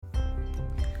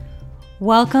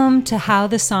Welcome to How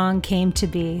the Song Came to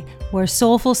Be, where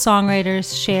soulful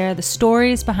songwriters share the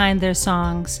stories behind their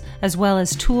songs, as well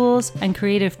as tools and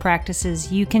creative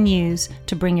practices you can use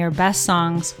to bring your best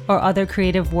songs or other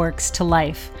creative works to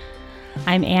life.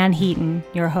 I'm Ann Heaton,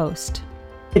 your host.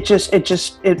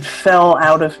 It fell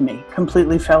out of me,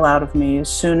 completely fell out of me as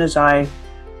soon as I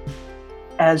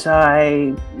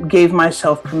gave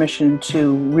myself permission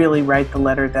to really write the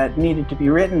letter that needed to be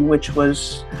written, which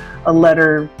was a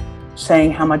letter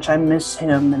saying how much I miss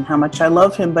him and how much I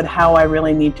love him, but how I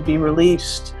really need to be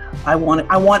released. I want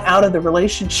out of the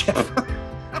relationship.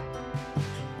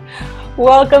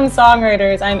 Welcome,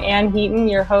 songwriters. I'm Ann Heaton,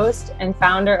 your host and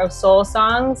founder of Soul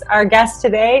Songs. Our guest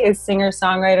today is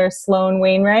singer-songwriter Sloan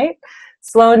Wainwright.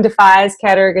 Sloan defies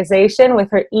categorization with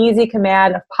her easy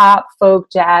command of pop, folk,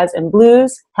 jazz, and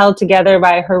blues, held together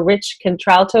by her rich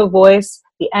contralto voice,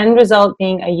 the end result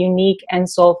being a unique and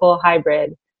soulful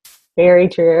hybrid. Very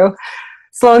true.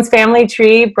 Sloan's family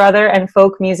tree, brother and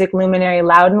folk music luminary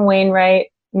Loudon Wainwright,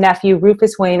 nephew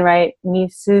Rufus Wainwright,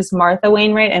 nieces Martha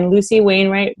Wainwright and Lucy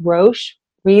Wainwright Roche,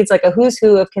 reads like a who's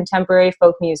who of contemporary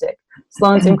folk music.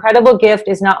 Sloan's incredible gift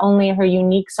is not only her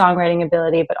unique songwriting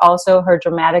ability, but also her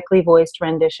dramatically voiced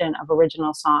rendition of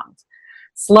original songs.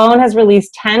 Sloan has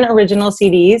released 10 original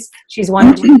CDs. She's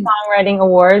won 2 songwriting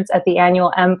awards at the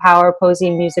annual Empower Posey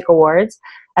Music Awards,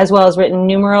 as well as written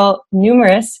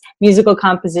numerous musical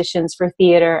compositions for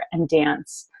theater and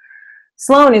dance.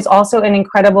 Sloan is also an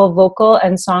incredible vocal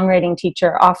and songwriting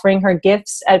teacher, offering her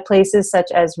gifts at places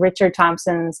such as Richard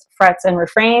Thompson's Frets and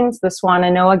Refrains, the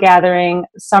Swannanoa Gathering,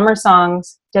 Summer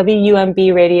Songs,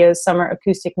 WUMB Radio's Summer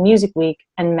Acoustic Music Week,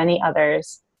 and many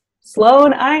others.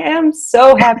 Sloan, I am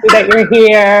so happy that you're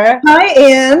here. Hi,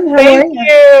 Ann. Thank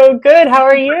you. Good. How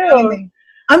are you?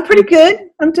 I'm pretty good.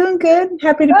 I'm doing good.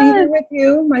 Happy to be here with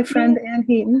you, my friend Ann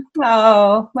Heaton.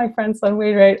 Oh, my friend Sloan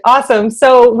Wainwright. Awesome.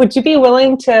 So would you be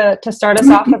willing to start us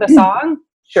off with a song?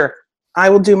 Sure.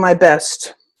 I will do my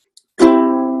best.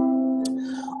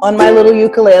 On my little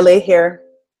ukulele here.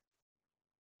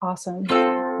 Awesome.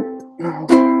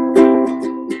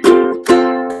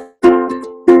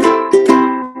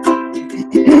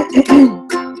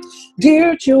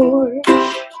 Dear George,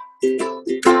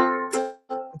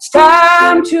 it's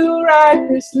time to write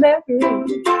this letter.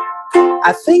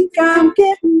 I think I'm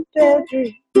getting better.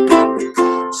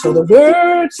 So the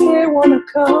words, they want to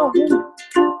come.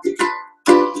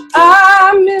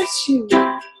 I miss you.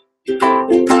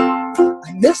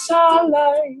 I miss our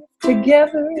life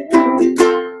together.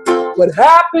 What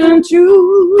happened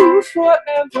to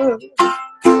forever?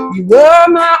 You were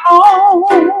my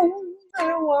only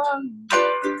one.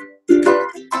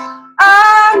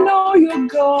 I know you're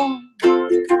gone.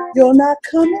 You're not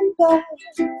coming back.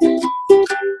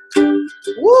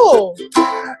 Whoa!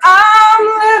 I'm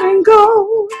letting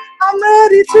go. I'm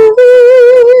ready to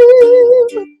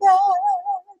leave with that,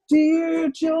 dear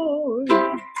George.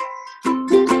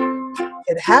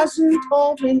 It hasn't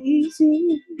all been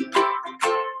easy,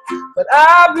 but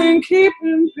I've been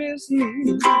keeping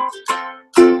busy,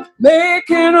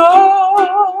 making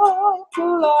up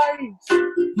life.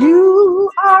 You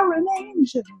are an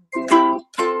angel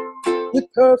with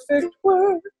perfect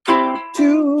work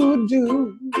to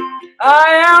do.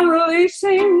 I am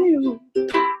releasing you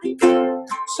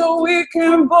so we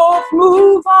can both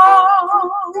move on.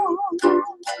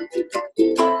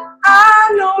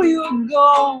 I know you're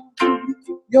gone.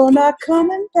 You're not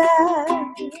coming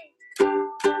back.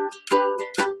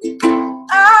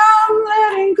 I'm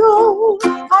letting go.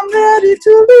 I'm ready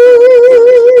to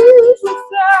leave with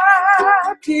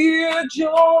that, dear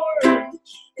George.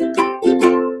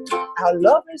 Our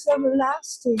love is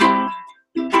everlasting.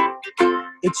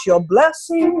 It's your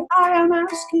blessing I am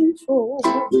asking for,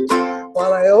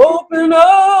 while I open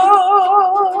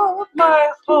up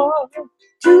my heart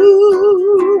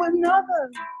to another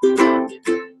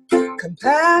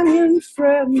companion,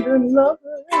 friend, and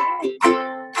lover.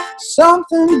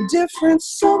 Something different,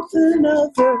 something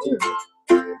other,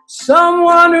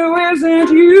 someone who isn't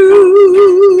you.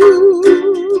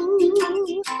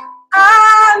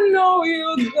 I know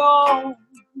you're gone.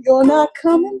 You're not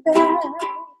coming back.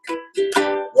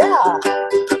 Yeah.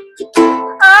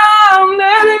 I'm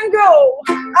letting go.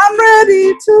 I'm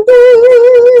ready to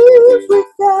live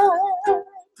with that,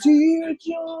 dear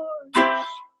George.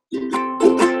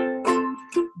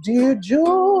 Dear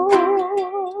George.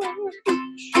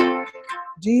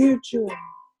 Dear George.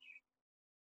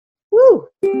 Woo.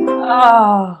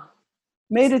 Oh,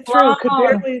 made it through. Could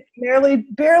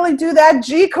barely do that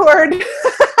G chord.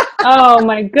 Oh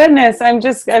my goodness. I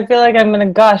feel like I'm going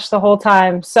to gush the whole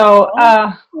time. So,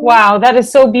 wow, that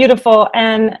is so beautiful.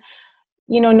 And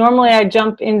normally I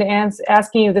jump into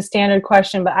asking you the standard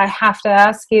question, but I have to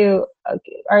ask you,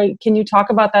 can you talk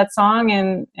about that song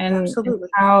and Absolutely.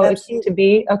 how it came Absolutely. to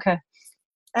be? Okay.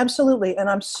 Absolutely. And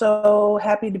I'm so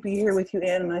happy to be here with you,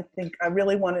 Ann. And I think I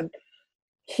really want to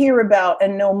hear about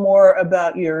and know more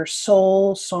about your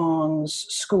Soul Songs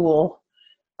School,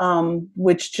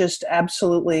 which just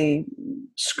absolutely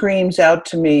screams out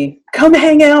to me, come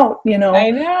hang out,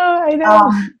 I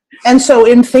know. And so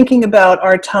in thinking about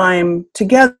our time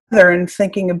together and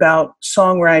thinking about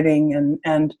songwriting,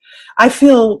 and I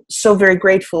feel so very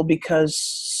grateful because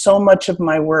so much of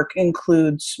my work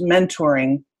includes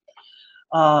mentoring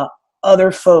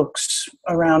other folks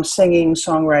around singing,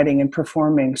 songwriting, and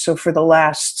performing. So for the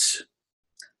last,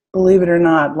 believe it or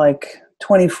not, like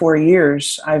 24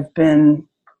 years, I've been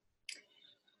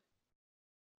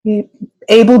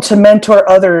able to mentor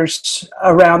others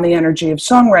around the energy of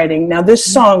songwriting. Now, this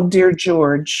song, Dear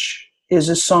George, is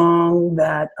a song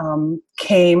that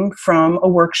came from a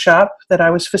workshop that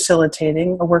I was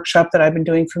facilitating, a workshop that I've been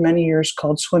doing for many years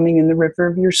called Swimming in the River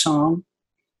of Your Song,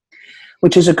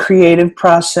 which is a creative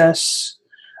process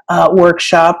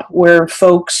workshop where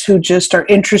folks who just are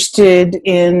interested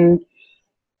in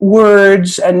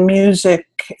words and music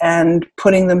and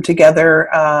putting them together,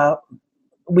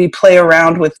 we play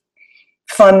around with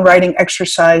fun writing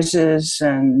exercises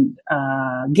and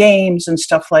games and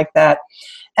stuff like that.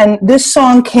 And this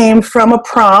song came from a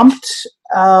prompt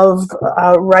of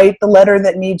write the letter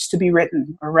that needs to be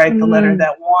written, or write the letter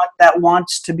that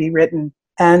wants to be written.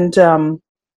 And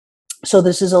so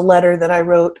this is a letter that I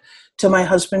wrote to my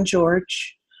husband,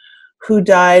 George, who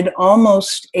died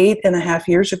almost 8.5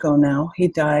 years ago now. He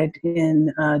died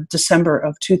in December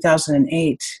of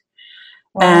 2008.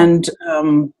 Wow. And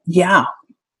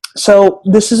so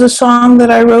this is a song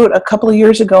that I wrote a couple of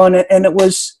years ago, and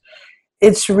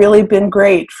it's really been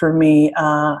great for me.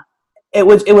 It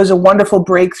was a wonderful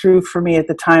breakthrough for me at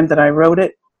the time that I wrote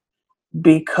it,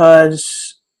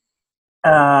 because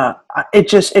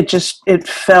it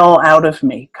fell out of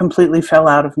me, completely fell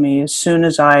out of me as soon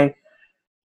as I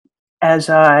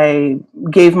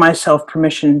gave myself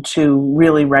permission to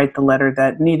really write the letter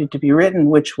that needed to be written,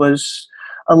 which was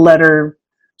a letter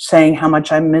saying how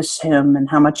much I miss him and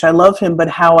how much I love him, but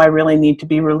how I really need to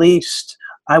be released.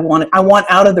 I want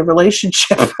out of the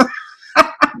relationship.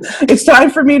 It's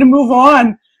time for me to move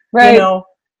on, right?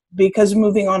 Because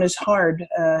moving on is hard.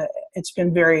 It's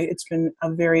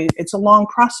a long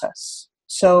process.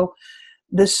 So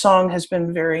this song has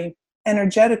been very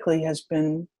energetically has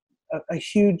been a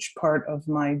huge part of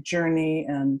my journey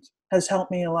and has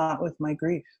helped me a lot with my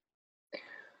grief.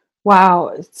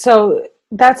 Wow. So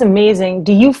that's amazing.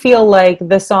 Do you feel like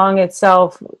the song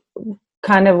itself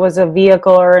kind of was a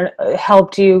vehicle or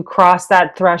helped you cross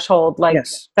that threshold? Like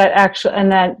yes. That actual, and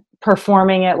that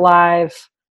performing it live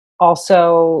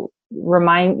also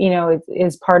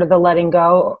is part of the letting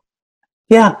go?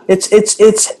 Yeah, it's,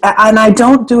 and I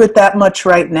don't do it that much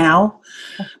right now,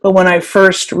 but when I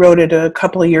first wrote it a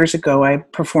couple of years ago, I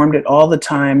performed it all the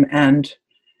time, and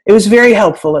it was very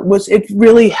helpful. It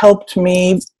really helped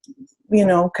me,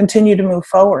 continue to move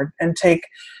forward and take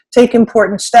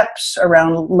important steps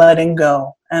around letting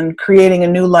go and creating a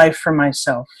new life for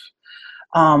myself.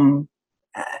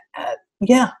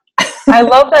 Yeah. I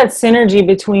love that synergy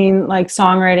between like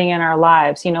songwriting and our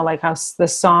lives, like how the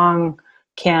song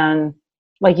can,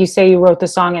 like you say, you wrote the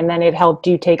song and then it helped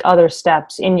you take other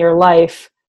steps in your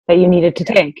life that you needed to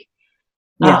take.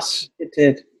 Yes, it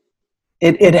did.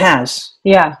 It has.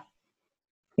 Yeah.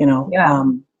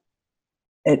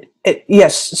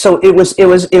 Yes. So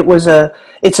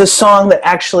it's a song that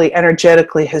actually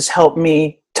energetically has helped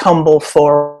me tumble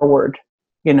forward,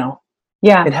 Yeah.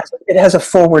 It has a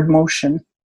forward motion.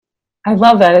 I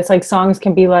love that. It's like songs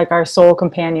can be like our soul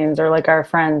companions or like our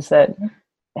friends that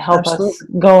help us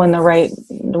go in the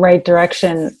right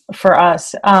direction for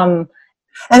us. And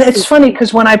it's funny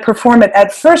because when I perform it,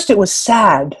 at first it was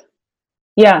sad.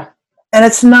 Yeah. And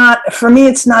it's not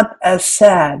as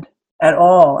sad at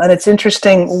all. And it's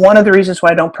interesting. One of the reasons why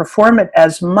I don't perform it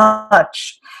as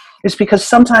much is because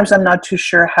sometimes I'm not too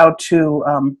sure how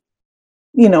to,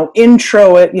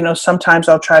 intro it. Sometimes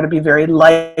I'll try to be very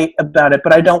light about it,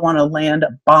 but I don't want to land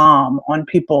a bomb on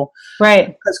people.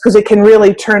 Right. Because it can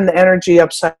really turn the energy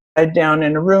upside down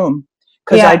in a room.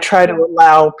 Because I try to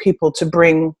allow people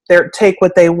to take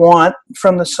what they want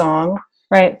from the song.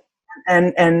 Right.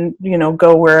 And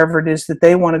go wherever it is that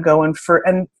they want to go, and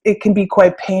it can be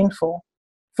quite painful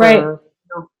for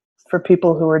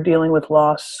people who are dealing with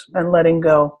loss and letting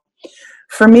go.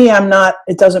 For me,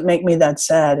 it doesn't make me that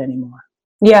sad anymore.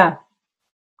 Yeah.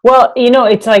 Well,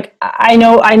 it's like I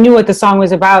knew what the song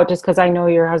was about just because I know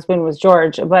your husband was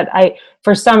George, but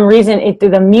for some reason,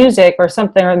 the music or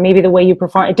something, or maybe the way you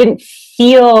perform, it didn't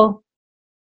feel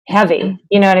heavy.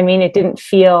 You know what I mean? It didn't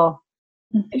feel,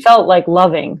 it felt like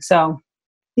loving. So,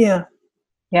 Yeah.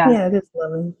 yeah. Yeah, it is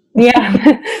loving.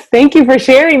 Yeah. Thank you for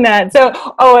sharing that. So,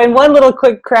 and one little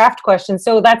quick craft question.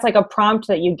 So that's like a prompt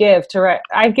that you give to write.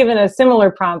 I've given a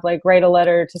similar prompt, like write a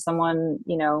letter to someone,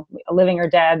 living or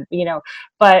dead,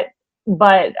 but,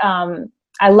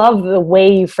 I love the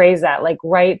way you phrase that, like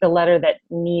write the letter that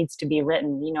needs to be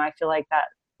written. I feel like that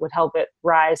would help it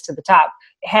rise to the top.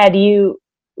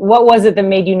 What was it that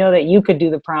made you know that you could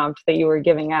do the prompt that you were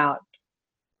giving out?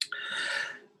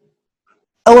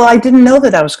 Oh, well, I didn't know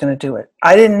that I was going to do it.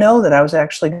 I didn't know that I was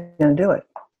actually going to do it.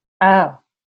 Oh.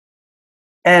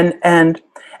 And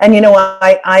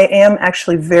I am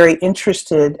actually very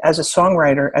interested as a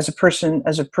songwriter, as a person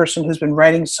who's been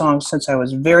writing songs since I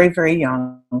was very, very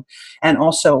young. And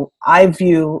also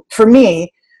for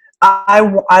me, I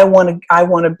want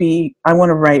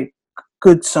to write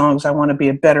good songs. I want to be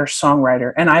a better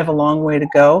songwriter, and I have a long way to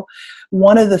go.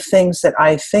 One of the things that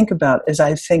I think about is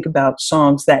I think about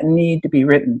songs that need to be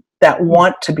written, that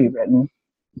want to be written.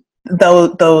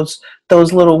 Those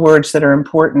little words that are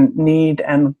important, need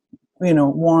and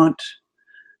want,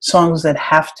 songs that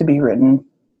have to be written.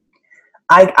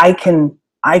 I can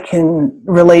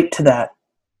relate to that.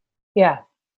 Yeah.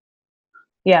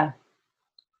 Yeah.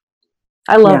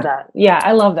 I love that. Yeah,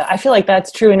 I love that. I feel like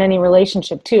that's true in any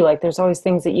relationship too. Like there's always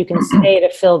things that you can say to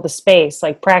fill the space,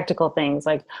 like practical things,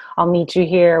 like I'll meet you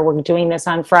here, we're doing this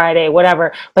on Friday,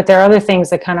 whatever. But there are other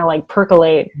things that kind of like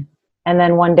percolate. And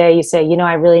then one day you say,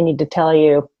 I really need to tell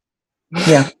you.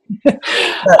 Yeah.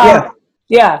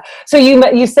 Yeah. So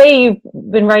you say you've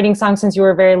been writing songs since you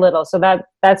were very little. So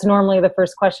that's normally the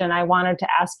first question. I wanted to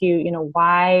ask you,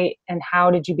 why and how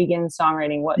did you begin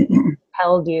songwriting? What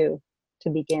compelled you to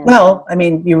begin? Well, I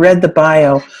mean, you read the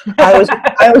bio. I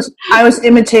was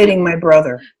imitating my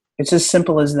brother. It's as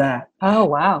simple as that. Oh,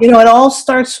 wow.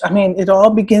 It all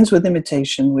begins with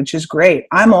imitation, which is great.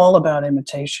 I'm all about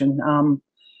imitation,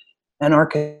 an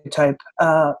archetype.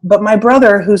 But my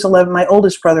brother, my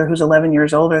oldest brother, who's 11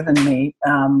 years older than me,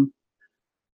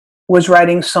 was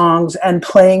writing songs and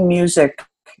playing music,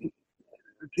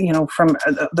 from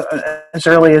as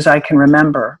early as I can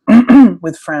remember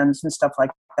with friends and stuff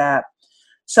like that.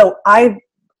 So I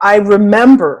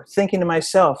remember thinking to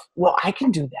myself, well, I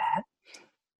can do that.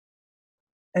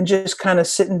 And just kind of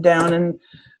sitting down and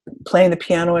playing the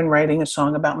piano and writing a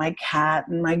song about my cat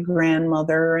and my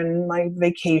grandmother and my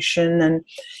vacation. And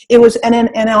it was, and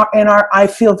I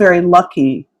feel very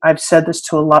lucky. I've said this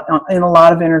in a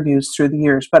lot of interviews through the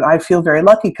years, but I feel very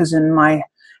lucky because in my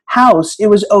house, it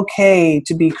was okay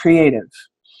to be creative.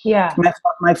 Yeah.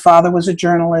 My father was a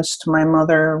journalist. My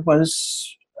mother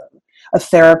was a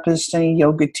therapist and a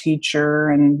yoga teacher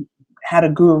and had a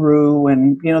guru.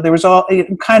 And, there was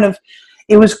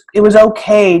it was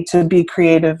okay to be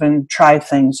creative and try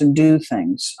things and do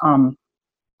things.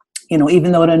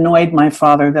 Even though it annoyed my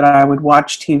father that I would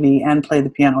watch TV and play the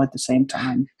piano at the same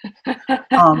time.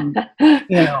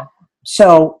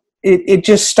 So it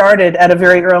just started at a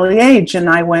very early age, and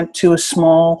I went to a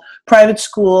small private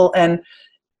school, and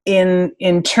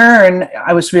in turn,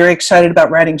 I was very excited about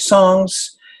writing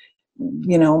songs.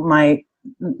 My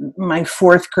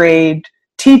fourth grade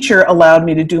teacher allowed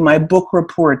me to do my book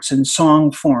reports in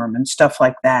song form and stuff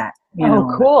like that.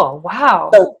 Cool. Wow.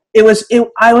 So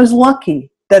I was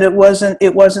lucky that it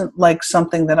wasn't like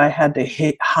something that I had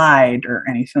to hide or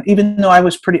anything, even though I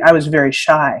was very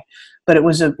shy, but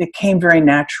it came very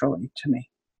naturally to me.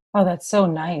 Oh, that's so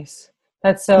nice.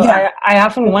 That's so, yeah. I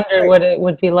often wonder what it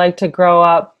would be like to grow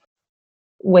up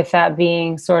with that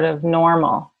being sort of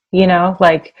normal,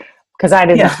 because I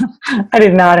did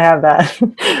not have that.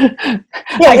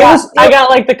 Yeah, I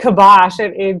got like the kibosh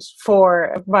at age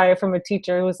 4 from a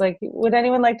teacher who was like, would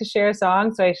anyone like to share a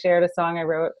song? So I shared a song I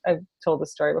wrote. I've told the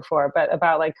story before, but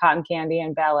about like cotton candy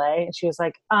and ballet. And she was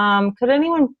like, could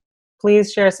anyone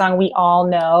please share a song we all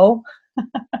know?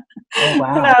 Oh,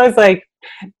 wow. And I was like,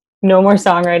 no more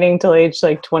songwriting till age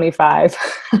like 25.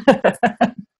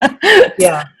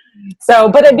 Yeah. So,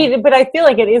 but I feel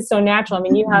like it is so natural. I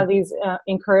mean, you have these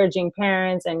encouraging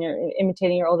parents and you're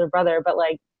imitating your older brother, but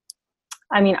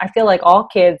I feel like all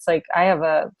kids, like I have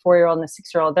a 4-year-old and a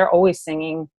 6-year-old, they're always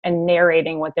singing and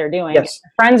narrating what they're doing. Yes.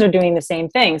 Friends are doing the same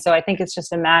thing. So I think it's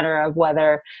just a matter of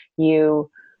whether you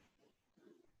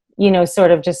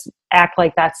sort of just act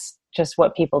like that's just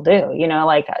what people do, you know,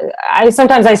 like I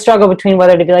sometimes I struggle between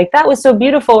whether to be like, that was so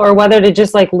beautiful, or whether to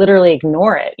just like literally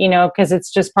ignore it, you know, because it's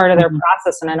just part of their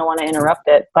process and I don't want to interrupt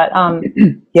it. But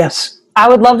yes, I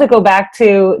would love to go back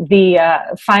to the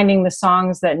finding the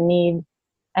songs that need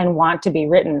and want to be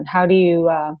written. How do you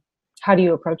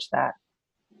approach that?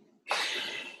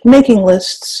 making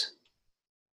lists,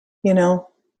 you know,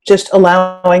 just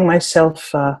allowing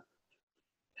myself, I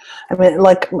mean,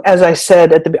 like, as I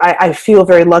said I feel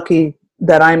very lucky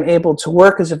that I'm able to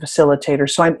work as a facilitator.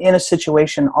 So I'm in a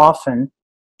situation often.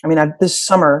 I mean, this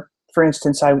summer, for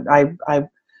instance, I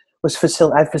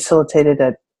facilitated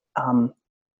at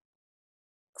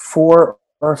 4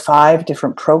 or 5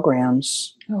 different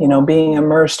programs, you know, being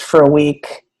immersed for a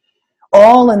week,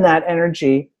 all in that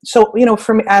energy. So, you know,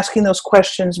 from asking those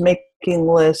questions, making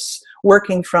lists,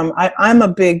 working from, I'm a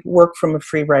big work from a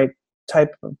free write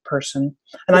type of person.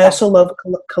 And I also love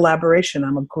collaboration.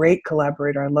 I'm a great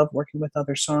collaborator. I love working with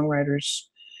other songwriters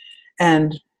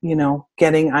and, you know,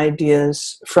 getting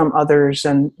ideas from others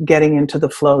and getting into the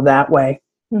flow that way.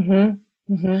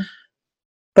 Mm-hmm. Mm-hmm.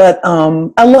 But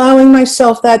allowing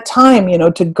myself that time, you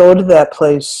know, to go to that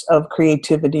place of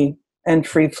creativity and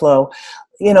free flow,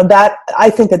 you know, that I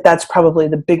think that that's probably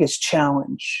the biggest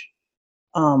challenge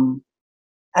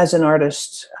as an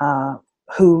artist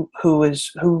who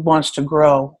wants to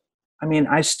grow. I mean,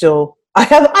 I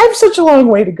have such a long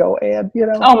way to go, Anne. You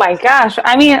know. Oh my gosh!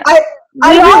 I mean, I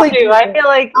really do. I feel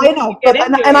like I know, but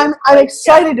I'm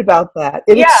excited about that.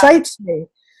 It excites me,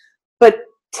 but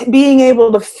being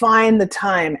able to find the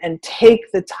time and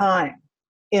take the time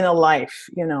in a life,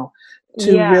 you know,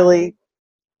 to really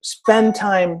spend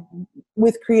time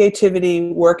with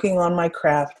creativity, working on my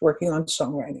craft, working on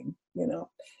songwriting, you know,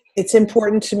 it's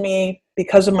important to me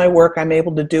because of my work. I'm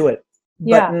able to do it,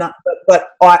 but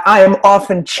I am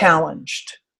often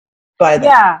challenged by that.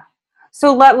 Yeah.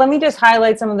 So let me just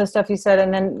highlight some of the stuff you said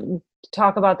and then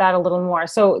talk about that a little more.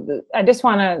 So I just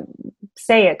want to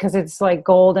say it because it's like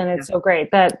gold and it's so great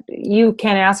that you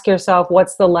can ask yourself,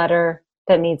 what's the letter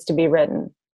that needs to be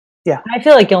written? Yeah. And I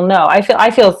feel like you'll know.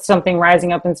 I feel something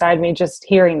rising up inside me just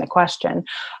hearing the question.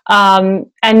 And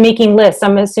making lists.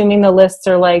 I'm assuming the lists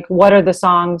are like, what are the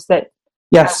songs that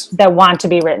want to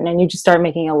be written? And you just start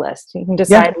making a list. You can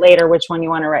decide later which one you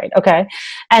want to write. Okay.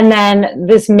 And then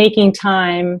this making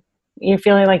time, you're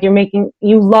feeling like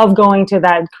you love going to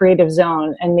that creative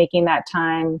zone and making that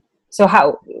time. So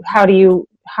how do you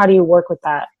work with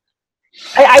that?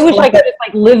 I wish I could just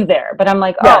like live there, but I'm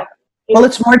like, well,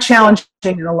 it's more challenging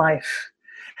in a life.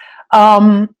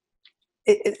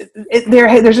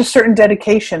 There's a certain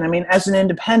dedication. I mean, as an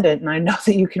independent, and I know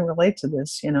that you can relate to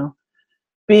this, you know,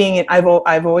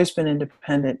 I've always been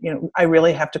independent. You know, I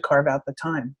really have to carve out the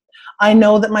time. I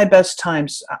know that my best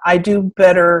times, I do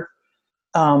better.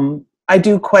 I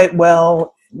do quite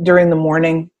well during the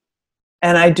morning,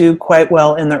 and I do quite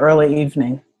well in the early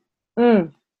evening.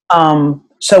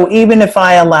 So even if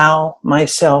I allow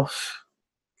myself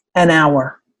an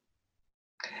hour,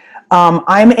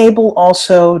 I'm able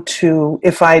also to,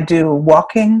 if I do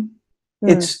walking,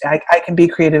 I can be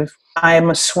creative. I am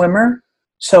a swimmer,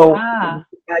 so I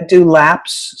do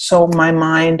laps. So my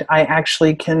mind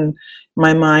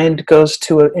goes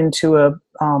into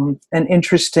an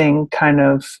interesting kind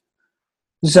of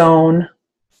zone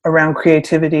around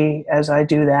creativity as I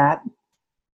do that.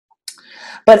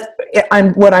 But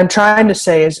what I'm trying to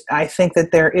say is I think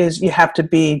that you have to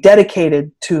be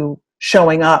dedicated to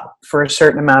showing up for a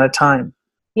certain amount of time.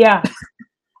 Yeah.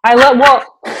 And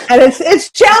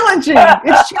it's challenging.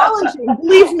 It's challenging.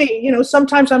 Believe me, you know,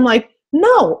 sometimes I'm like,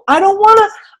 no, I don't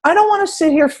want to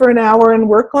sit here for an hour and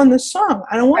work on this song.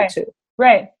 I don't want to.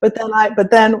 Right. But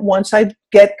then once I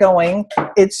get going,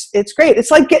 it's great.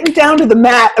 It's like getting down to the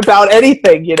mat about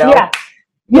anything, you know. Yeah.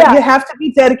 You have to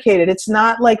be dedicated. It's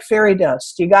not like fairy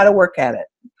dust. You got to work at it.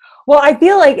 Well, I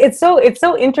feel like it's so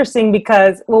interesting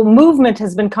because, movement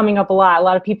has been coming up a lot. A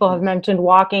lot of people have mentioned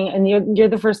walking, and you're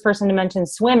the first person to mention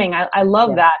swimming. I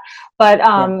love that. But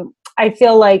I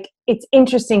feel like it's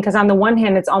interesting because on the one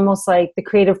hand, it's almost like the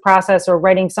creative process or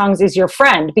writing songs is your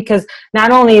friend, because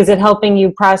not only is it helping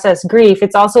you process grief,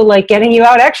 it's also like getting you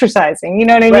out exercising. You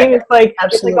know what I mean? It's like,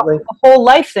 absolutely. It's like a whole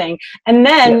life thing. And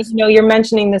then, you know, you're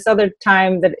mentioning this other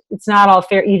time that it's not all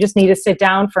fair. You just need to sit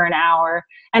down for an hour.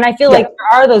 And I feel like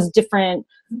there are those different,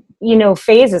 you know,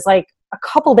 phases. Like a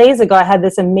couple days ago, I had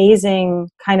this amazing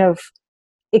kind of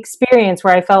experience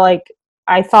where I felt like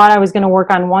I thought I was going to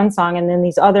work on one song, and then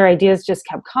these other ideas just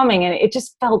kept coming, and it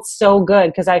just felt so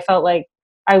good because I felt like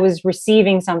I was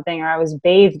receiving something or I was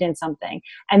bathed in something.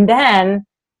 And then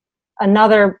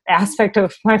another aspect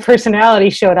of my personality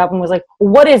showed up and was like,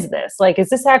 what is this? Like, is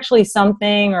this actually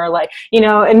something? Or like,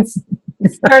 and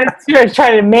started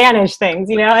trying to manage things,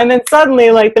 and then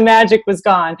suddenly like the magic was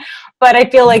gone. But I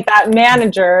feel like that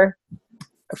manager,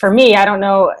 for me, I don't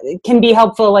know, can be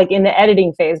helpful like in the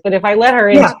editing phase. But if I let her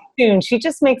in too soon, she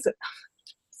just makes it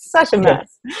such a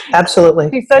mess. Yeah,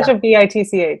 absolutely. She's such a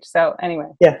bitch. So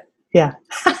anyway. Yeah.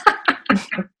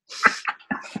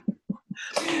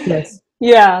 Yes.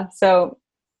 Yeah. So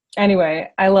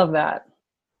anyway, I love that.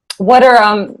 What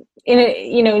are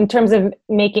in terms of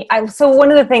making? So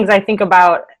one of the things I think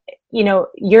about,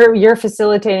 you're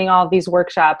facilitating all of these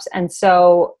workshops, and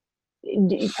so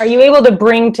are you able to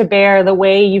bring to bear the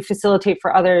way you facilitate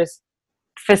for others,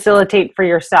 facilitate for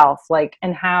yourself? Like,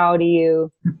 and how do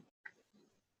you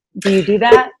do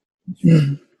that?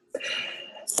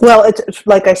 Well, it's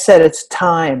like I said, it's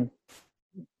time.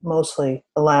 Mostly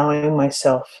allowing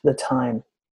myself the time,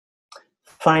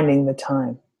 finding the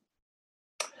time,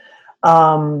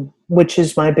 which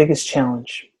is my biggest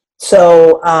challenge.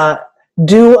 So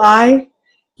do I?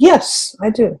 Yes,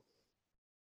 I do.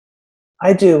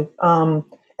 Am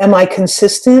I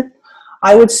consistent?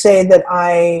 I would say that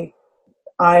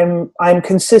I'm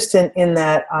consistent in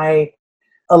that I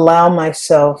allow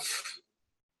myself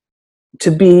to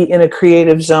be in a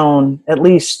creative zone at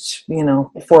least,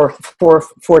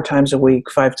 four times a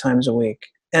week, 5 times a week.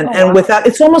 And without,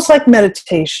 it's almost like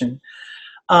meditation.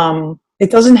 It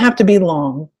doesn't have to be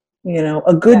long.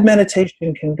 A good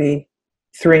meditation can be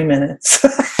 3 minutes.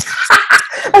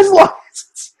 as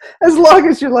long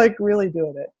as you're like really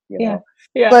doing it, know.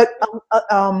 Yeah. But,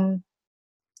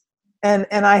 and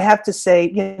I have to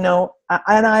say,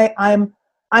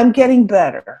 I'm getting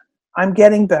better.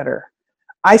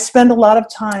 I spend a lot of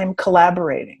time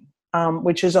collaborating,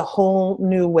 which is a whole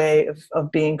new way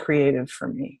of being creative for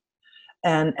me,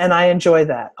 and I enjoy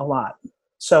that a lot.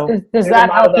 So does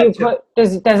that help you put?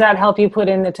 Does that help you put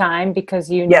in the time because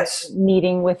yes,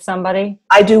 meeting with somebody?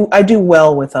 I do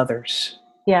well with others.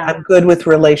 Yeah, I'm good with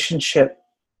relationship.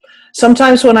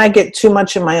 Sometimes when I get too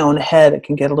much in my own head, it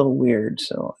can get a little weird.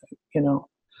 So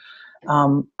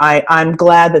I'm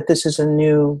glad that this is a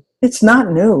new. It's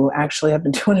not new, actually. I've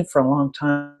been doing it for a long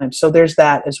time. So there's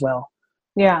that as well.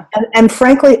 Yeah. And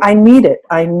frankly, I need it.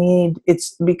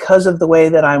 It's because of the way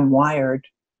that I'm wired,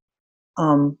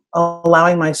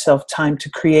 allowing myself time to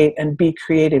create and be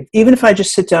creative. Even if I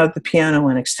just sit down at the piano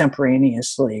and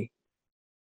extemporaneously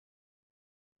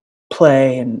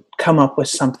play and come up with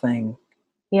something.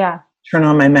 Yeah. Turn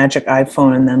on my magic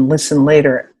iPhone and then listen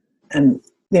later and,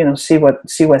 see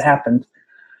what happened.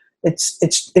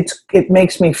 It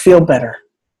makes me feel better.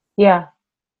 Yeah.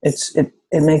 It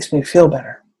makes me feel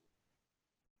better.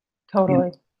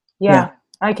 Totally. Yeah.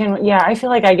 I feel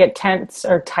like I get tense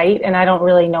or tight and I don't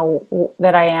really know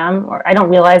that I am, or I don't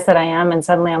realize that I am. And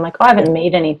suddenly I'm like, oh, I haven't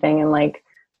made anything in like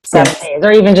 7 days,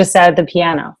 or even just sat at the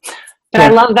piano. But I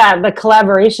love that the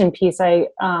collaboration piece.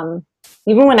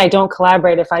 Even when I don't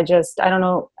collaborate, if I don't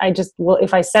know,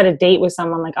 if I set a date with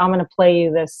someone, like I'm going to play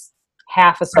you this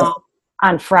half a song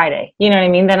on Friday, you know what I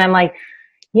mean? Then I'm like,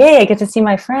 yay, I get to see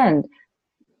my friend.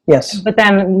 Yes. But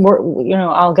then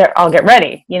I'll get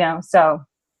ready, so.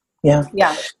 Yeah.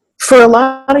 Yeah. For a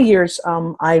lot of years,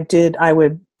 I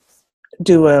would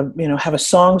do have a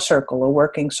song circle, a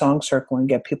working song circle, and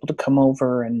get people to come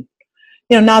over, and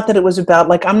not that it was about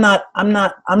like I'm not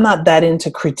that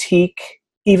into critique,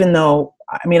 even though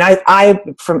I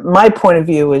from my point of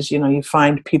view is you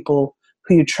find people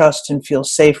who you trust and feel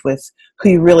safe with, who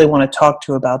you really want to talk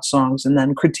to about songs, and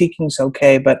then critiquing's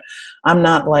okay, but I'm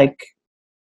not like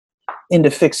into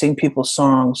fixing people's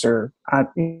songs, or I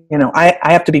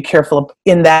have to be careful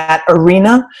in that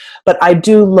arena, but I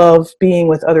do love being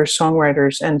with other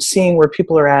songwriters and seeing where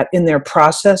people are at in their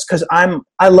process, because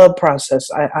I love process.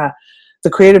 The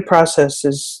creative process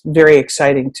is very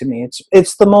exciting to me.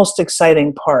 It's the most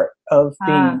exciting part of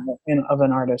being of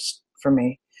an artist for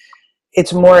me.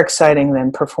 It's more exciting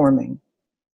than performing,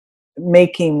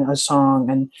 making a song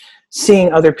and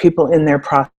seeing other people in their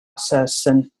process.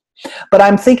 But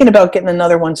I'm thinking about getting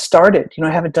another one started. I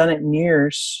haven't done it in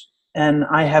years, and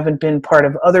I haven't been part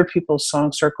of other people's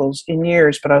song circles in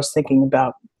years, but I was thinking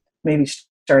about maybe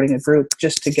starting a group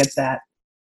just to get that.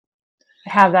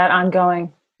 Have that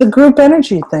ongoing. The group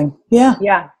energy thing. Yeah.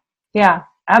 Yeah. Yeah,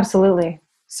 absolutely.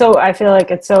 So I feel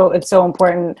like it's so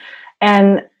important.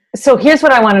 And so here's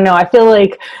what I want to know. I feel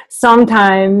like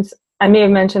sometimes, I may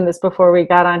have mentioned this before we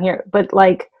got on here, but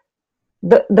like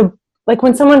like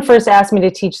when someone first asked me to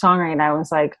teach songwriting, I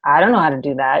was like, I don't know how to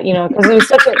do that, because it was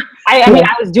I mean,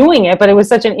 I was doing it, but it was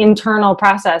such an internal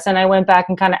process. And I went back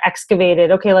and kind of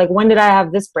excavated, okay, like when did I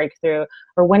have this breakthrough?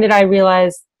 Or when did I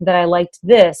realize that I liked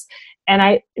this? And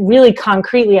I really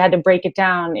concretely had to break it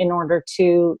down in order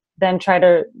to then try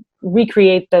to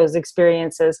recreate those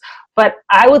experiences. But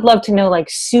I would love to know, like,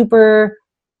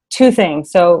 two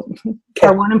things. So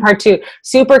part one and part two,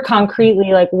 super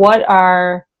concretely, like, what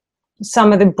are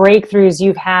some of the breakthroughs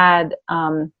you've had,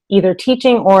 either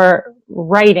teaching or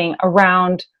writing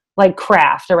around like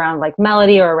craft, around like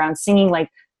melody or around singing, like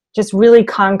just really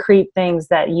concrete things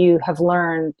that you have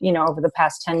learned, over the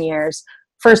past 10 years.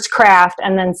 First craft,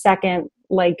 and then second,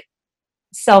 like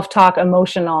self-talk,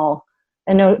 emotional,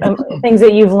 and things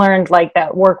that you've learned like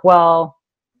that work well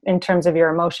in terms of your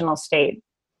emotional state.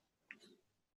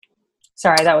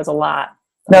 Sorry, that was a lot.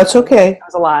 That's okay. That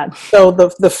was a lot. So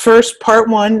the first part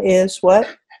one is what?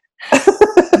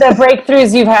 The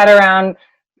breakthroughs you've had around.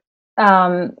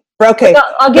 Okay.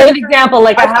 I'll give an example.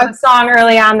 Like I have a song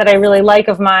early on that I really like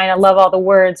of mine. I love all the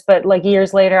words, but like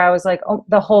years later, I was like, oh,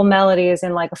 the whole melody is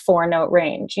in like a 4-note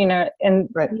range, and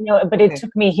right. But it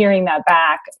took me hearing that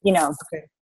back, Okay.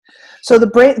 So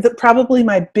probably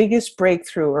my biggest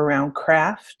breakthrough around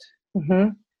craft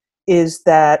is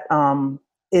that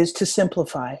is to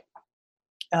simplify.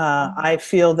 I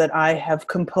feel that I have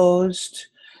composed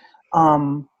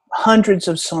hundreds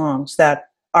of songs that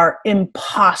are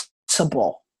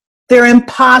impossible. They're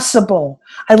impossible.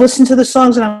 I listen to the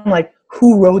songs and I'm like,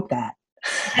 who wrote that?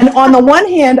 And on the one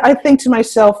hand, I think to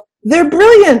myself, they're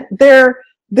brilliant. But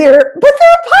they're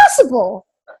impossible.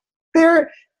 They're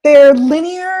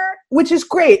linear, which is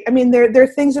great. I mean, there are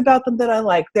things about them that I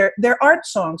like. They're art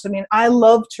songs. I mean, I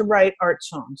love to write art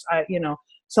songs.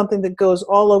 Something that goes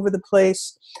all over the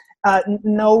place.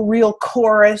 No real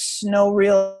chorus, no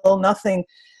real nothing.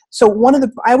 So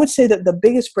I would say that the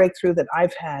biggest breakthrough that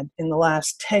I've had in the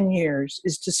last 10 years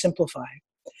is to simplify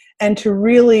and to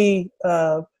really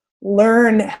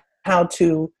learn how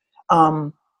to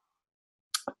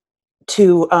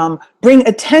bring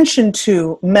attention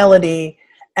to melody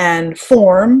and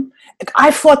form.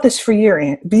 I fought this for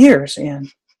years,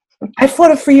 Anne. I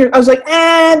fought it for years. I was like,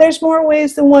 there's more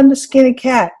ways than one to skin a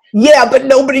cat. Yeah, but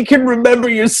nobody can remember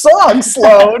your song,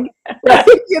 Sloan. Right?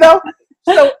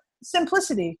 So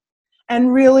simplicity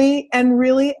and really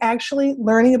actually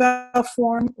learning about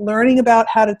form, learning about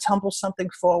how to tumble something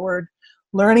forward,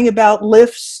 learning about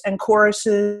lifts and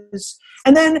choruses,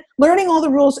 and then learning all the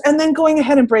rules and then going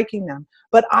ahead and breaking them.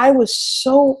 But I was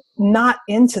so not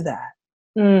into that.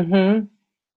 Mm-hmm.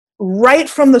 Right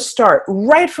from the start.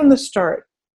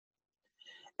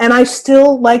 And I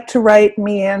still like to write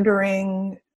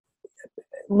meandering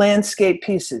landscape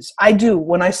pieces. I do.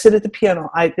 When I sit at the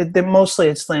piano, mostly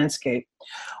it's landscape.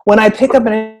 When I pick up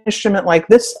an instrument like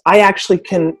this, I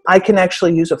can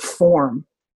actually use a form.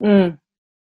 Mm.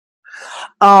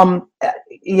 All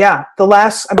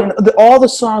the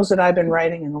songs that I've been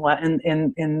writing in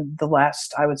the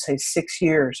last, I would say, 6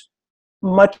 years,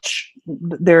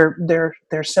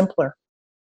 they're simpler.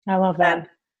 I love that. And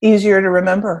easier to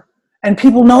remember. And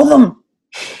people know them.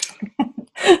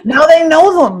 Now they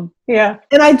know them. Yeah.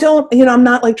 And I don't, I'm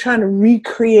not like trying to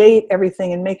recreate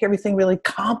everything and make everything really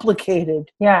complicated.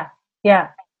 Yeah. Yeah.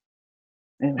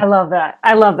 Anyway. I love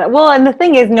that. Well, and the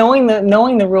thing is, knowing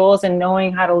the rules and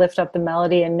knowing how to lift up the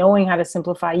melody and knowing how to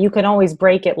simplify, you can always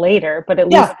break it later, but at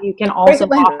least you can also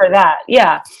offer that.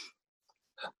 Yeah.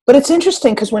 But it's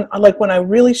interesting because when I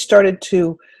really started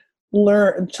to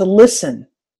learn to listen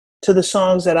to the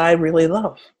songs that I really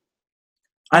love,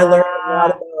 I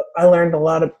learned a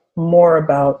lot more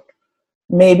about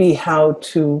maybe how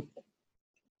to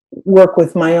work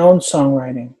with my own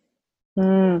songwriting.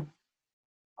 Mm.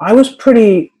 I was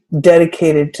pretty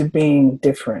dedicated to being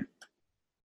different,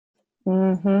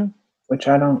 which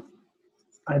I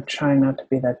try not to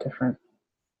be that different.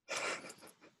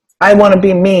 I want to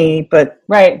be me, but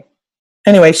right.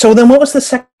 Anyway, so then what was the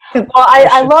second? Well,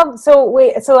 I love, so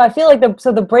I feel like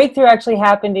the breakthrough actually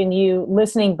happened in you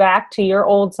listening back to your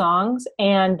old songs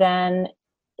and then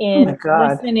in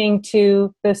listening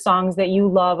to the songs that you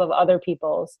love of other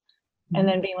people's and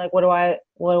then being like, what do I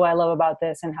love about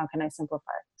this and how can I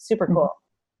simplify? Super cool.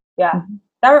 Yeah.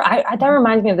 That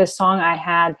reminds me of this song I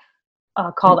had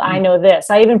called I Know This.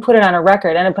 I even put it on a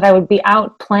record but I would be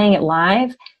out playing it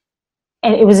live.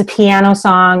 And it was a piano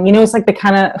song. It's like the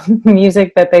kind of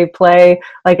music that they play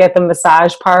like at the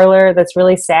massage parlor that's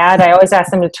really sad. I always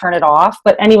ask them to turn it off.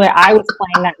 But anyway, I was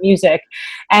playing that music.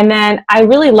 And then I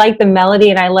really liked the melody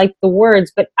and I liked the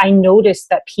words, but I noticed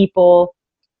that people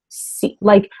see,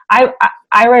 like, I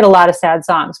write a lot of sad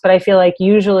songs, but I feel like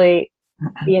usually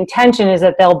the intention is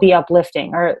that they'll be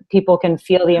uplifting, or people can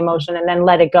feel the emotion and then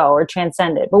let it go or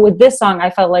transcend it. But with this song, I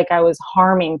felt like I was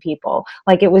harming people.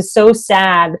 Like, it was so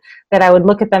sad that I would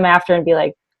look at them after and be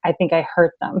like, I think I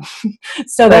hurt them.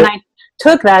 So then I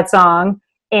took that song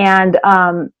and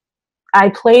I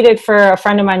played it for a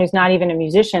friend of mine who's not even a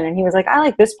musician, and he was like, I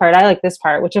like this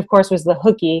part, which of course was the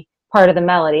hooky part of the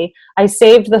melody. I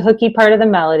saved the hooky part of the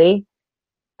melody.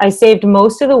 I saved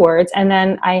most of the words, and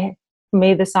then I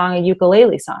made the song a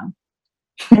ukulele song.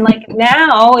 And like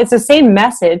now it's the same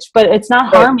message, but it's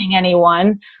not harming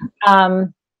anyone.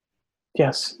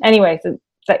 Yes. Anyway,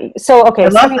 so okay. I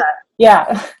love that.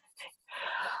 Yeah.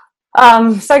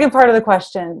 Second part of the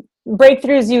question,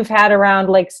 breakthroughs you've had around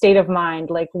like state of mind,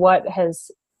 like what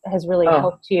has really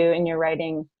helped you in your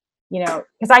writing, you know,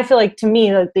 because I feel like, to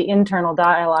me, like the internal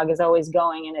dialogue is always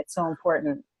going, and it's so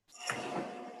important.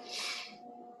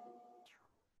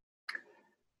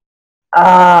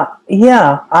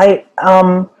 Yeah, I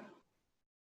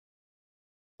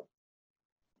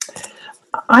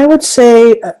would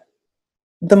say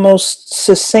the most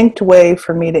succinct way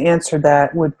for me to answer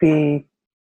that would be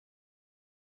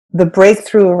the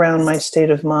breakthrough around my state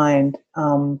of mind.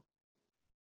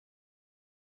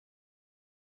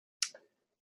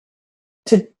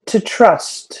 To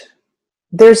trust.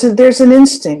 There's an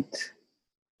instinct,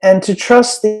 and to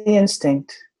trust the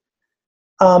instinct.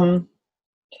 And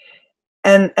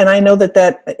I know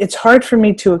that it's hard for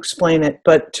me to explain it,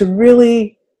 but to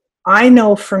really, I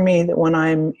know for me that when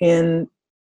I'm in,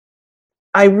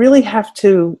 I really have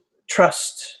to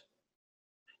trust,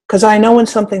 because I know when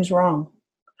something's wrong.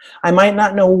 I might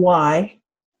not know why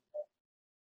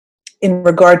in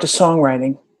regard to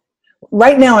songwriting.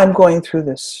 Right now I'm going through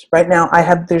this. Right now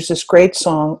there's this great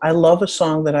song. I love a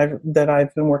song that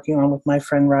I've been working on with my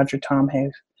friend Roger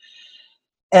Tomhave.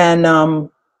 And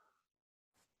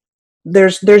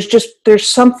there's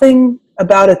something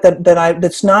about it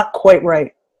that's not quite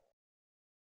right.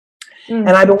 Mm. And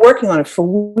I've been working on it for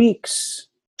weeks,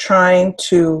 trying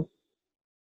to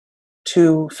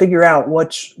figure out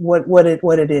what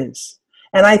it is.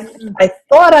 And I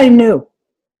thought I knew.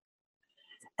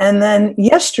 And then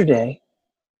yesterday,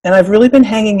 and I've really been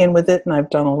hanging in with it, and I've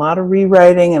done a lot of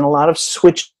rewriting and a lot of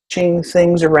switching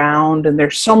things around, and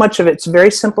there's so much of it. It's a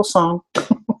very simple song.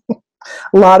 A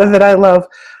lot of it I love,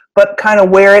 but kind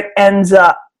of where it ends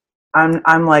up,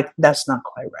 I'm like, that's not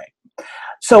quite right.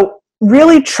 So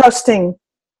really trusting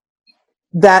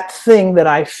that thing that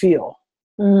I feel.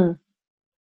 Mm.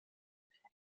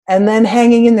 And then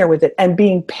hanging in there with it and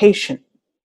being patient.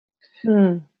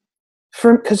 Mm.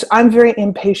 Because I'm a very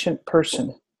impatient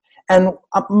person. And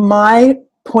my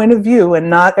point of view, and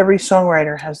not every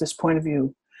songwriter has this point of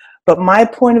view, but my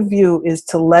point of view is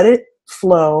to let it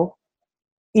flow,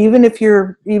 even if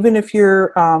you're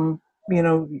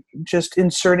just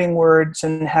inserting words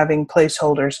and having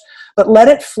placeholders, but let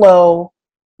it flow.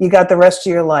 You got the rest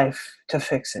of your life to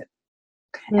fix it.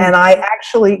 Mm. And I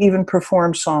actually even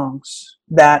perform songs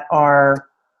that are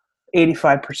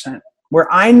 85%, where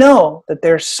I know that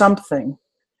there's something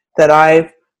that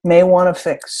I may want to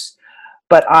fix,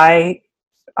 but I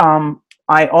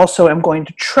also am going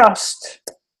to trust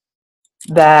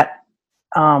that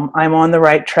I'm on the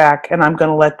right track, and I'm going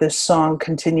to let this song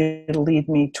continue to lead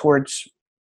me towards,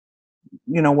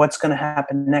 what's going to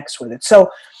happen next with it.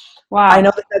 So, wow. I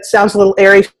know that sounds a little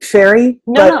airy-fairy,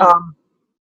 but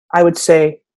I would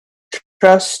say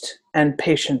trust and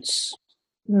patience.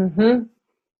 Mm-hmm.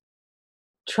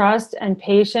 Trust and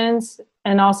patience.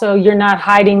 And also, you're not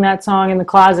hiding that song in the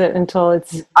closet until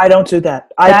it's... I don't do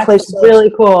that. That's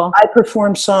really cool. I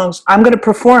perform songs. I'm going to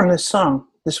perform this song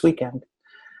this weekend.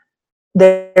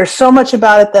 There's so much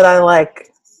about it that I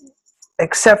like,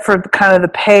 except for kind of the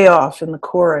payoff in the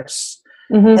chorus.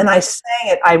 Mm-hmm. And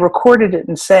I recorded it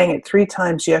and sang it 3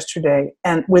 times yesterday,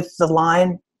 and with the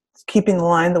line, keeping the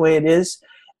line the way it is.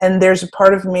 And there's a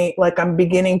part of me, like, I'm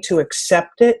beginning to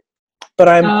accept it, but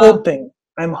I'm hoping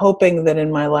that in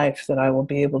my life that I will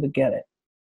be able to get it.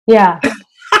 Yeah.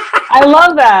 I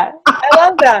love that.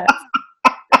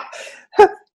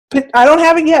 But I don't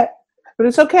have it yet, but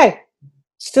it's okay.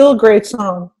 Still a great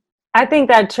song. I think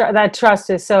that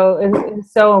trust is so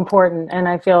important. And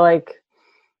I feel like,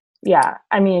 yeah,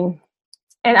 I mean,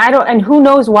 and who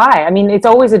knows why? I mean, it's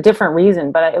always a different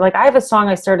reason, but I have a song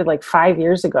I started like 5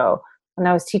 years ago when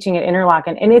I was teaching at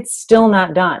Interlochen, and it's still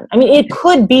not done. I mean, it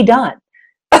could be done.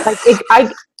 Like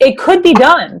it could be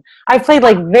done. I've played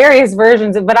like various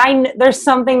versions, but there's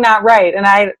something not right, and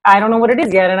I don't know what it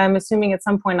is yet, and I'm assuming at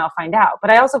some point I'll find out.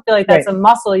 But I also feel like that's a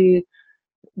muscle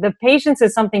the patience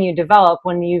is something you develop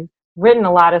when you've written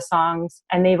a lot of songs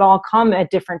and they've all come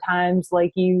at different times.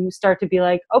 Like, you start to be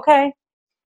like, okay,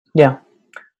 Yeah.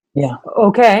 Yeah.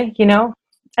 Okay, you know,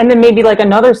 and then maybe like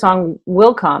another song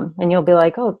will come and you'll be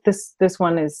like, oh, this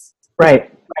one is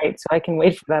Right. right, so I can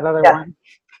wait for that other Yeah. one.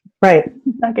 Right.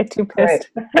 Not get too Right. pissed.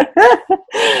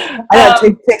 I know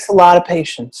it takes a lot of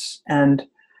patience, and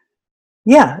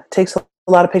yeah, it takes a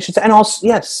lot of patience, and also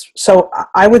yes. So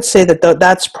I would say that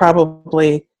that's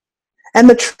probably, and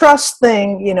the trust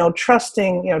thing,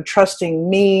 trusting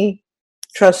me,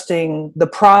 trusting the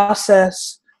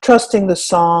process, trusting the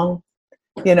song.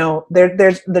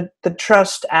 There's the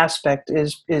trust aspect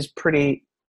is pretty,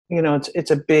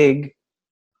 it's a big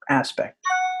aspect.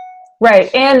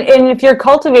 Right, and if you're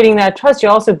cultivating that trust,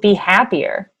 you'll also be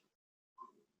happier.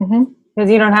 Mm-hmm. Because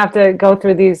you don't have to go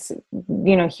through these,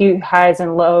 huge highs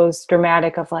and lows,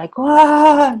 dramatic of like,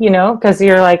 wow, because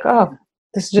you're like, oh,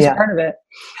 this is just part of it.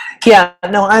 Yeah,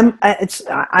 no, my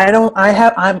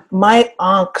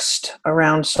angst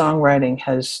around songwriting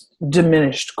has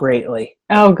diminished greatly.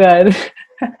 Oh, good.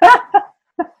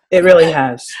 It really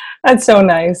has. That's so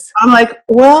nice. I'm like,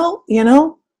 well,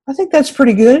 I think that's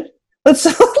pretty good. Let's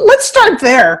start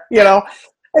there,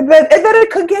 and then it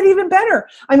could get even better.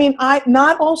 I mean,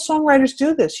 not all songwriters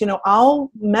do this. I'll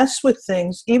mess with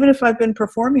things even if I've been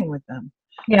performing with them.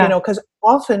 Yeah. Because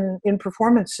often in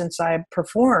performance, since I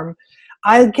perform,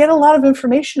 I get a lot of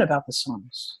information about the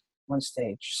songs on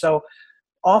stage. So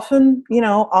often,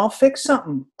 I'll fix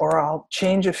something, or I'll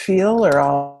change a feel, or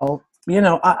I'll,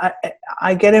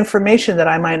 I get information that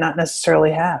I might not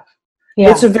necessarily have. Yeah.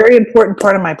 It's a very important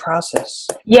part of my process.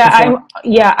 Yeah, I'm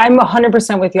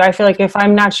 100% with you. I feel like if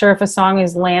I'm not sure if a song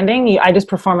is landing, I just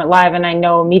perform it live and I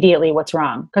know immediately what's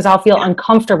wrong, because I'll feel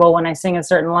uncomfortable when I sing a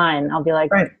certain line. I'll be like,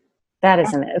 right. That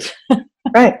isn't it.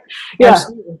 Right. Yeah.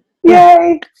 Absolutely.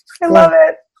 Yay. I love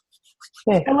it.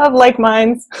 Yeah. I love like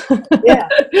minds. Yeah.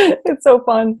 It's so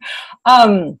fun.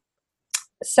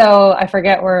 So I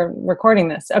forget we're recording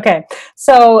this. Okay.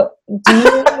 So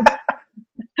do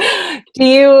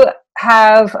you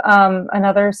have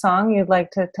another song you'd like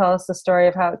to tell us the story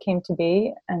of how it came to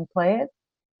be and play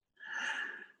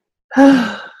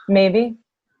it? Maybe.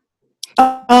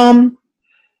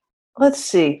 Let's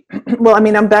see. Well, I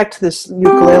mean, I'm back to this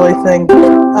ukulele thing.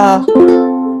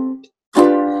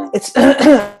 It's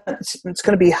it's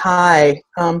going to be high.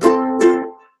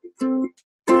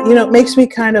 It makes me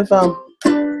kind of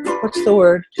what's the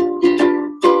word?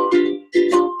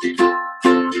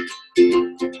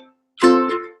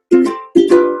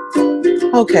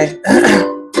 Okay.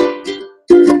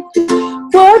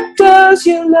 What does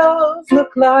your love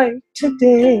look like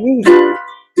today?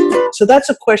 So that's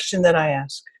a question that I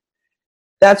ask.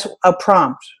 That's a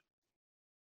prompt.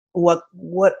 What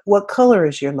color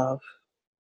is your love?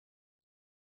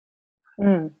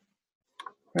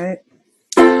 Right?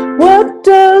 What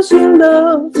does your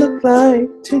love look like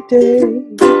today?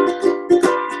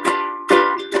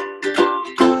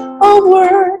 A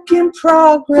work in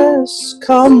progress,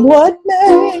 come what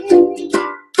may.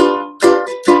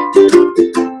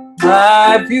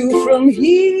 My view from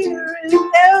here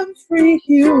in every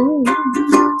hue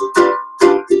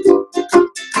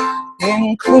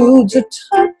includes a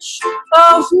touch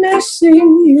of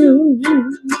missing you.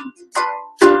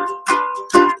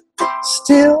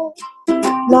 Still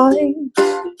life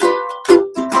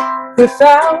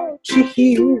without you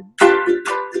here.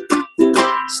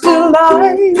 Still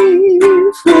life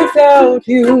without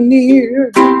you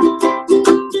near.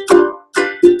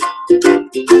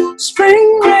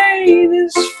 Spring rain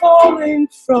is falling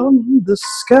from the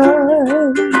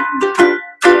sky.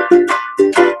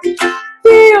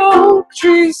 The oak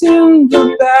trees in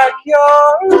the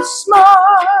backyard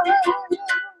smile.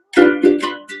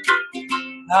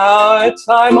 Our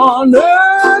time on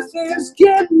earth is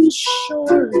getting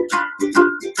short.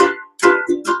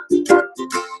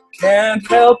 Can't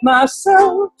help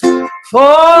myself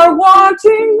for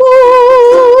wanting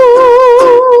more.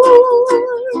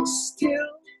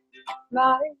 Still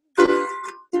life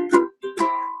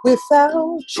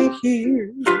without you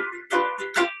here.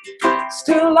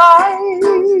 Still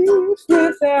life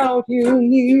without you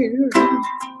near.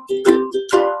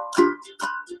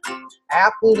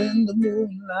 Apple in the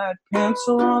moonlight,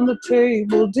 pencil on the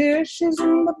table, dishes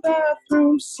in the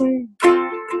bathroom sink.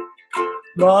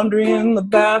 Laundry in the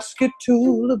basket,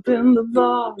 tulip in the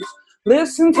vase.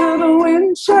 Listen to the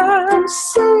wind chimes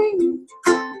sing.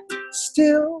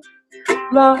 Still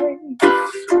life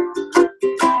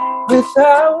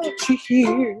without you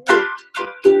here.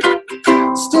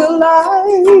 Still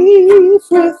life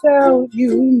without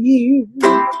you near.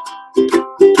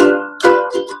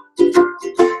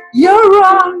 You're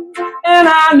wrong, and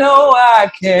I know I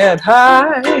can't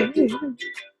hide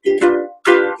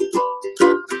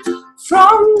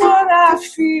from what I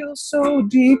feel so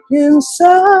deep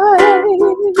inside.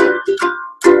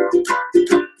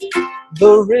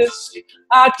 The risk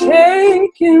I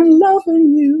take in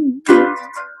loving you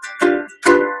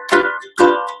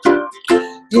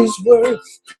is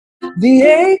worth the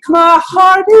ache my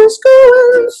heart is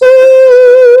going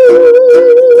through.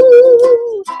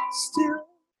 Still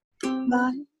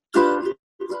life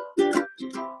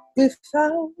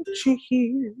without you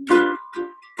here.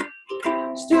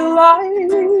 Still life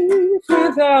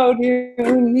without you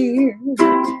near.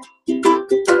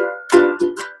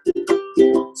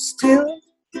 Still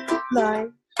life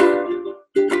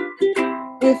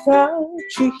without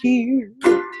you here.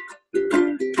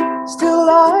 Still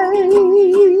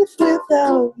life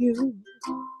without you.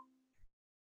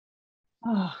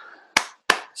 Oh.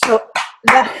 So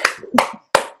that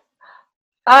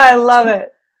I love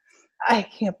it. I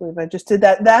can't believe I just did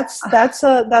that. That's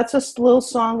a little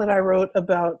song that I wrote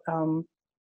about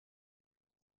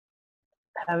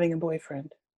having a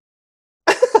boyfriend.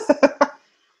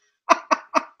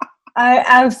 I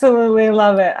absolutely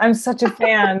love it. I'm such a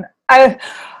fan. I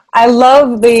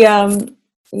love the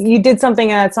you did something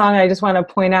in that song. I just want to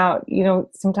point out,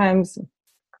 sometimes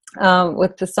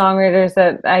with the songwriters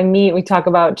that I meet, we talk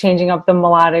about changing up the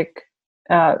melodic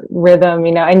rhythm,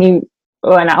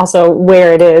 and also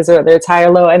where it is, whether it's high or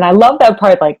low. And I love that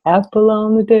part, like apple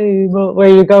on the table, where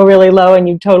you go really low and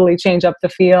you totally change up the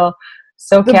feel.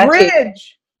 So catchy.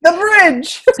 The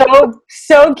bridge.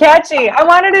 So catchy. I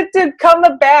wanted it to come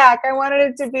back. I wanted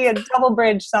it to be a double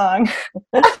bridge song.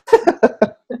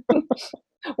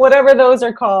 Whatever those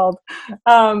are called.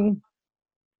 That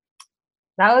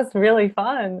was really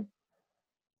fun.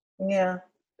 Yeah.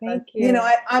 Thank you.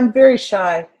 I'm very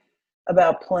shy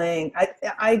about playing.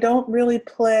 I don't really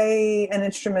play an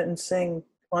instrument and sing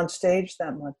on stage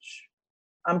that much.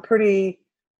 I'm pretty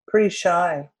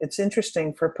shy. It's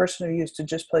interesting for a person who used to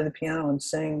just play the piano and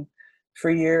sing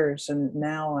for years, and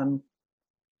now I'm,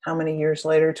 how many years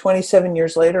later? 27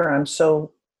 years later, I'm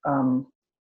so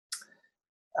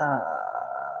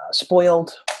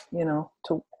spoiled,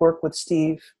 to work with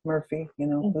Steve Murphy,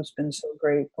 who's been so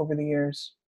great over the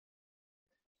years.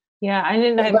 Yeah,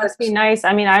 it must be nice.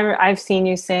 I mean, I've seen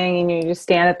you sing, and you just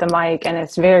stand at the mic, and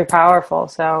it's very powerful.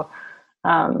 So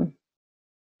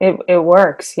it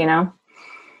works,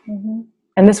 Mm-hmm.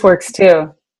 And this works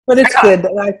too. But it's good.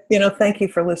 Thank you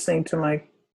for listening to my.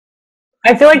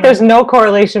 I feel like there's no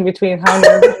correlation between how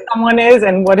nervous someone is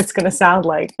and what it's going to sound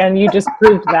like, and you just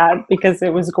proved that because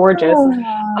it was gorgeous.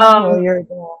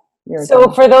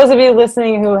 So for those of you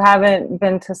listening who haven't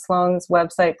been to Sloane's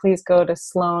website, please go to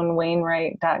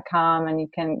sloanewainwright.com and you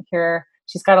can hear.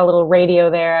 She's got a little radio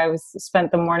there. I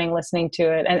spent the morning listening to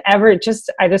it. And I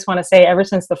just want to say, ever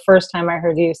since the first time I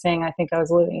heard you sing, I think I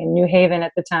was living in New Haven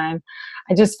at the time,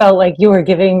 I just felt like you were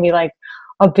giving me like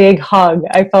a big hug.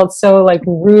 I felt so like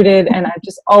rooted, and I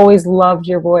just always loved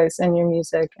your voice and your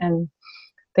music. And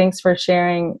thanks for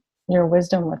sharing your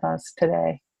wisdom with us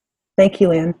today. Thank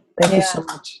you, Ann. Thank you so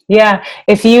much. Yeah.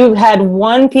 If you had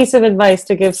one piece of advice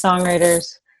to give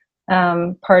songwriters,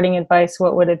 parting advice,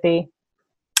 what would it be?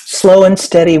 Slow and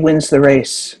steady wins the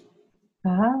race.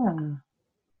 Ah.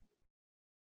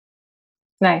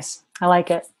 Nice. I like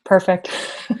it. Perfect.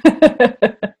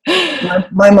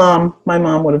 my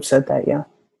mom would have said that. Yeah.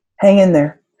 Hang in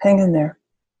there. Hang in there.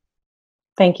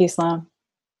 Thank you, Sloane.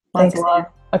 Lots of love.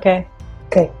 Okay.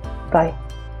 Bye.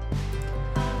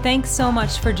 Thanks so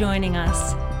much for joining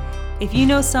us. If you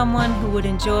know someone who would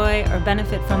enjoy or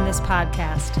benefit from this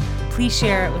podcast, please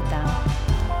share it with them.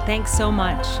 Thanks so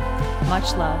much.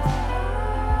 Much love.